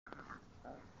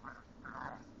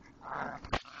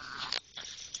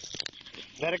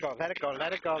Let it go, let it go,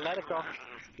 let it go, let it go.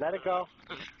 Let it go.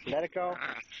 Let it go.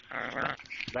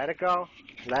 Let it go.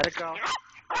 Let it go.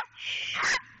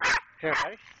 Here,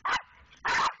 ready?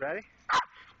 Ready?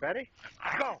 Ready?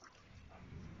 Go!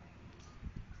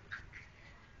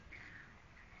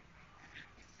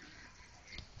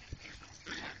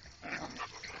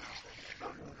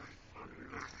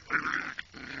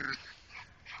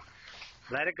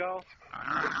 Let it go.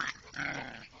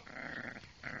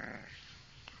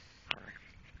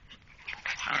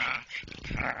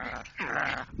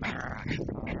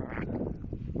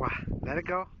 Wow. Let it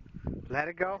go. Let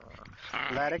it go.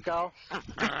 Let it go.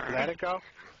 Let it go.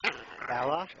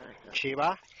 Ella,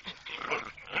 Sheba,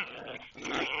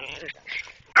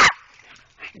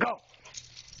 go.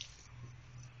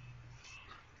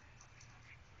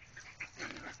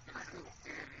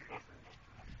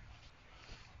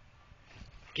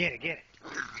 Get it, get it.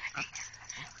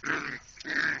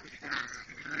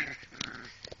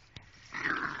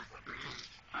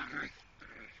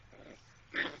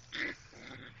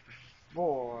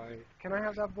 Boy, can I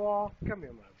have that ball? Come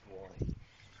here, my boy.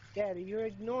 Daddy, you're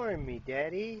ignoring me,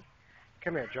 Daddy.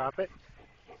 Come here, drop it.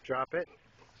 Drop it.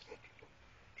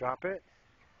 Drop it.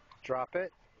 Drop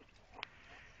it.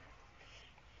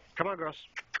 Come on, girls.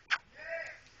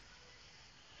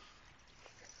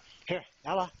 Here,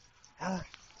 Ella. Ella.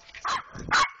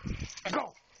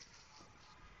 Go.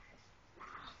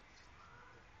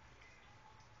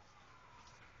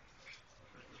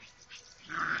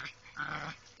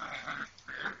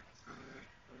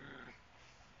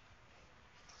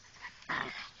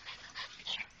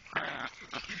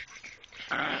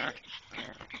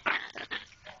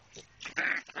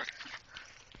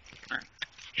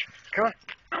 Come on.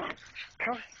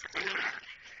 Come on.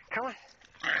 Come on.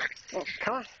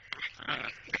 Come on.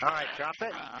 All right, drop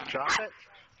it. Drop it.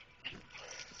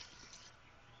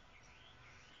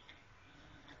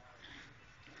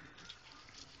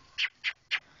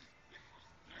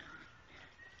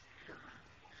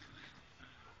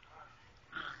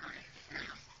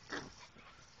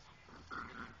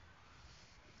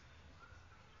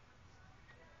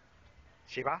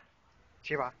 Sheba.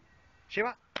 Sheba.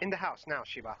 Sheba, in the house now,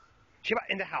 Sheba. Sheba,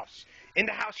 in the house. In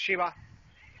the house, Sheba.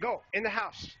 Go, in the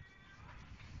house.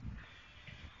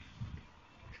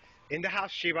 In the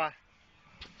house, Sheba.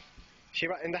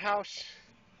 Sheba, in the house.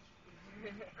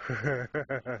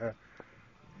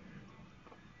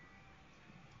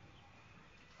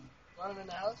 Want him in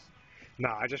the house? No,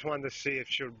 I just wanted to see if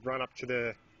she would run up to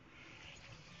the...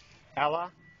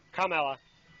 Ella? Come, Ella.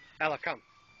 Ella, come.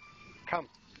 Come.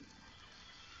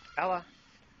 Ella.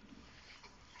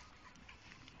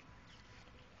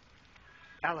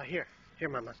 Ella, here. Here,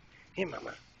 Mama. Here,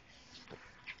 Mama.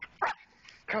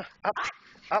 Come on. Up.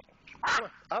 Up. Come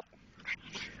on. Up.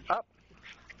 Up.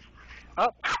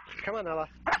 Up. Come on, Ella.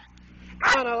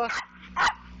 Come on, Ella.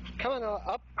 Come on, Ella.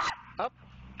 Up. Up.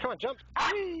 Come on, jump.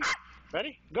 Whee!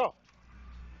 Ready? Go.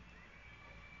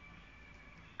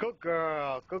 Good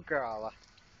girl. Good girl, Ella.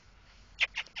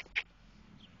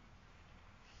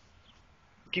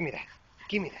 Give me that.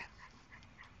 Give me that.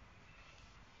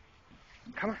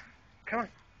 Come on. Come on.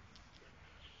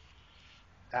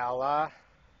 Ella.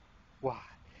 What?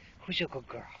 Who's your good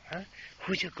girl, huh?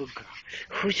 Who's your good girl?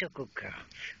 Who's your good girl?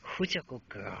 Who's your good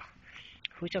girl?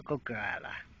 Who's your good girl,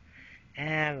 Ella?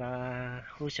 Ella.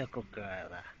 Who's your good girl,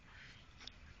 Ella?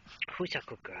 Who's your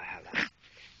good girl, Ella?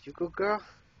 You good girl?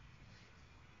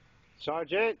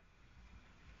 Sergeant?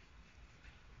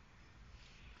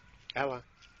 Ella.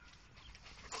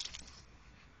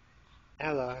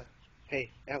 Ella.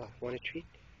 Hey, Ella, want a treat?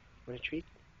 Want a treat?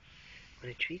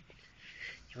 Want a treat?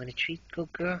 You want a treat,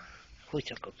 good girl? Who's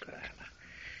your good girl, Ella?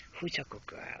 Who's your good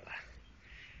girl, Ella?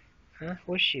 Huh?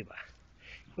 Where's Sheba?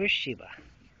 Where's Sheba?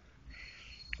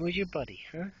 Where's your buddy,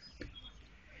 huh?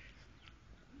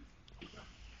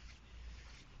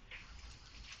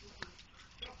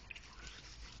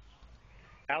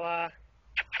 Ella?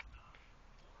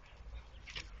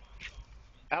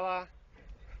 Ella?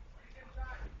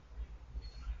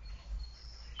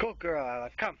 Good girl, Ella.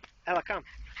 Come. Ella, come.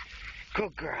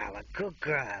 Good girl, Ella. Good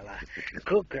girl, Ella.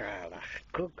 Good girl, Ella.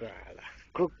 Good girl, Ella.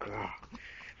 Good girl.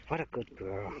 What a good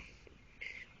girl.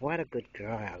 What a good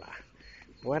girl, Ella.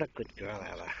 What a good girl,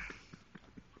 Ella.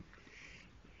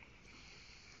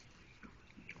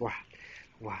 What?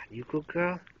 What? You good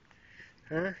girl?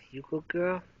 Huh? You good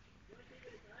girl?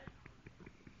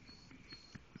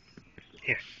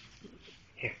 Here.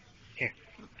 Here. Here.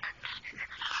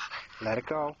 Let it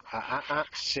go.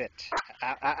 Sit.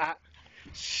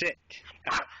 Sit.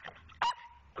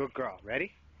 Good girl.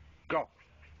 Ready? Go.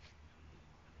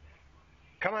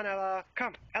 Come on, Ella.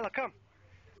 Come. Ella, come.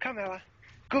 Come, Ella.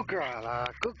 Good girl,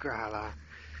 Ella. Good girl, Ella.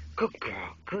 Good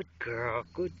girl. Good girl.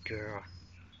 Good girl.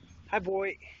 Hi,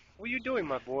 boy. What are you doing,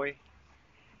 my boy?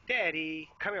 Daddy.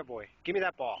 Come here, boy. Give me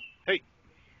that ball. Hey,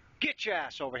 get your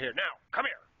ass over here now. Come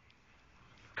here.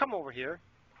 Come over here.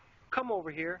 Come over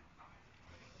here.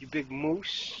 You big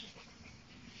moose.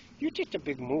 You're just a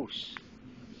big moose.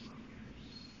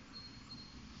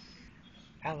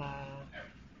 Ella.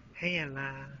 Hey,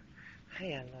 Ella.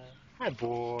 Hey, Ella. Hi,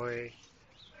 boy.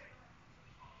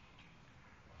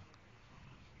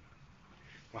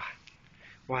 What?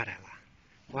 What, Ella?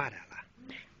 What,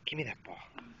 Ella? Give me that ball.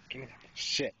 Give me that ball.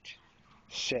 Sit.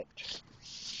 Sit.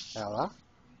 Ella?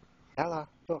 Ella,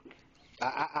 look.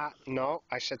 No,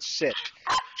 I said sit.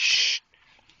 Shh.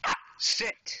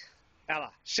 Sit.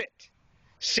 Ella, sit.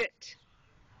 Sit.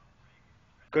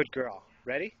 Good girl.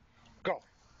 Ready? Go.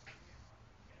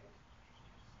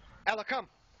 Ella, come.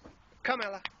 Come,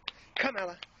 Ella. Come,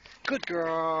 Ella. Good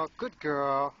girl. Good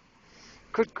girl.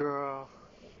 Good girl.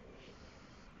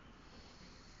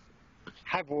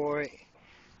 Hi, boy.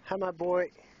 Hi, my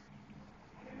boy.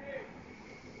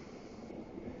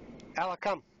 Ella,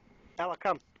 come. Ella,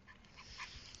 come.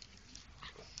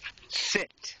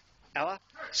 Sit. Ella,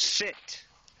 sit.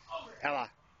 Ella,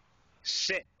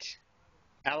 sit.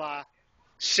 Ella,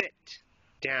 sit.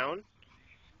 Down.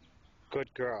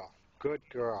 Good girl. Good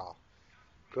girl.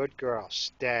 Good girl.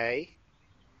 Stay.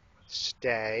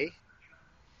 Stay.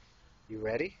 You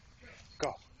ready?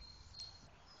 Go.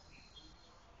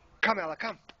 Come, Ella,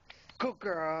 come. Good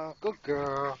girl. Good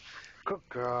girl. Good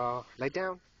girl. Lay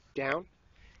down. Down.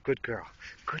 Good girl.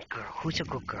 Good girl. Who's a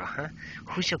good girl, huh?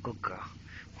 Who's a good girl?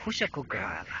 Who's a good girl,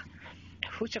 Ella?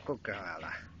 Who's a good girl,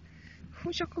 Ella?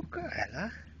 Who's a good girl,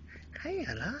 Ella? Hi,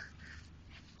 Ella.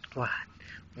 What?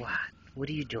 What? What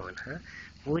are you doing, huh?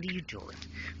 What are you doing?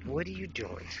 What are you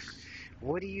doing?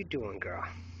 What are you doing, girl?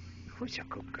 Who's a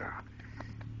good girl?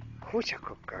 Who's a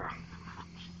good girl?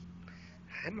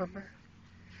 Hi, Mama.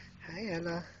 Hi,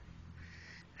 Ella.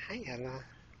 Hi, Ella.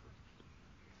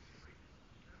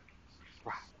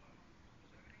 Wow.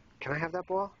 Can I have that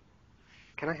ball?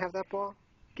 Can I have that ball?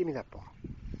 Give me that ball.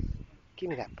 Give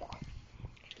me that ball.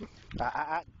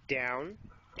 Down,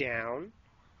 down,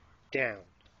 down.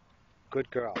 Good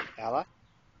girl. Ella,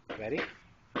 ready?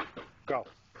 Go.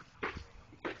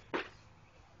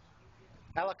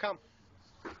 Ella, come.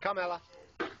 Come, Ella.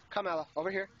 Come, Ella.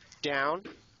 Over here. Down.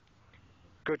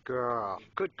 Good girl.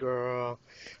 Good girl.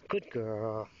 Good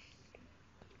girl.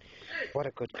 What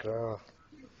a good girl.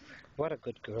 What a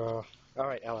good girl. All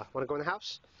right, Ella. Want to go in the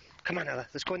house? Come on, Ella.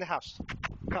 Let's go in the house.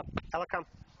 Come. Ella, come.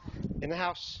 In the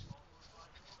house.